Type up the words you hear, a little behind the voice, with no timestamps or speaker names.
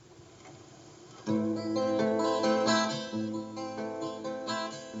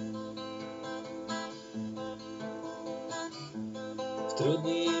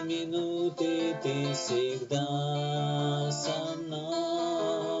трудные минуты ты всегда со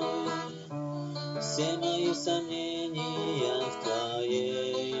мной. Все мои сомнения в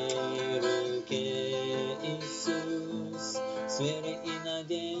твоей руке, Иисус. С верой и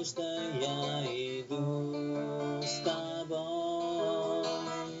надеждой я иду с тобой.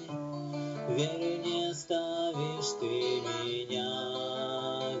 Верю, не оставишь ты меня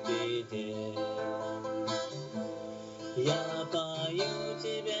в беде. Я пою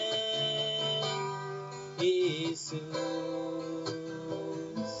тебе, Иисус,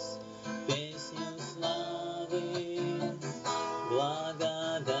 песню славы,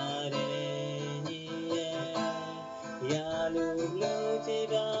 благодарение. Я люблю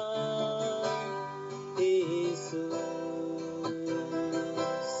тебя, Иисус,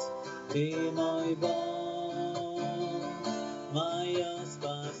 ты мой Бог, мое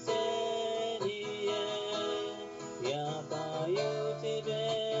спасение. Я пою тебе,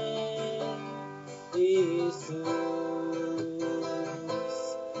 Иисус,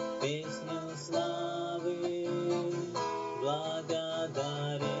 песню славы,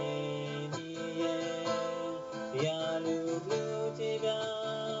 благодарение. Я люблю тебя,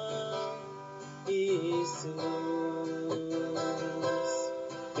 Иисус,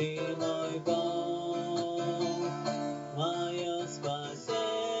 ты мой Бог, мое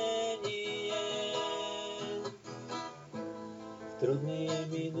спасение. В трудные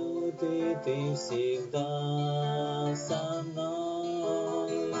минуты ты всегда со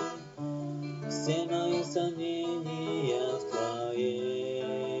мной. Все мои сомнения в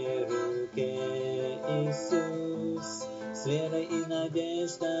твоей руке, Иисус. С верой и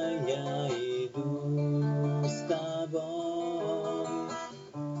надеждой я иду с тобой.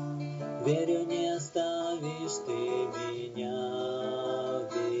 Верю, не оставишь ты меня в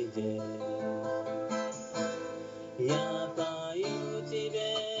беде. Я пою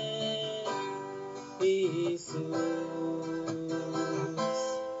тебе, Иисус,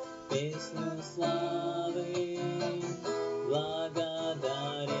 песню славы,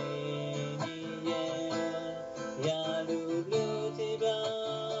 благодарение. Я люблю тебя,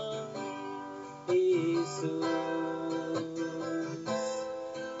 Иисус,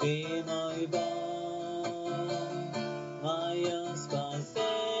 ты мой Бог, мое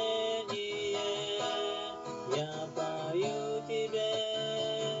спасение. Я пою тебе,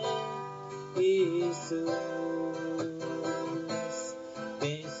 Иисус,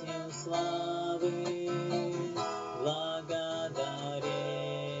 песню славы,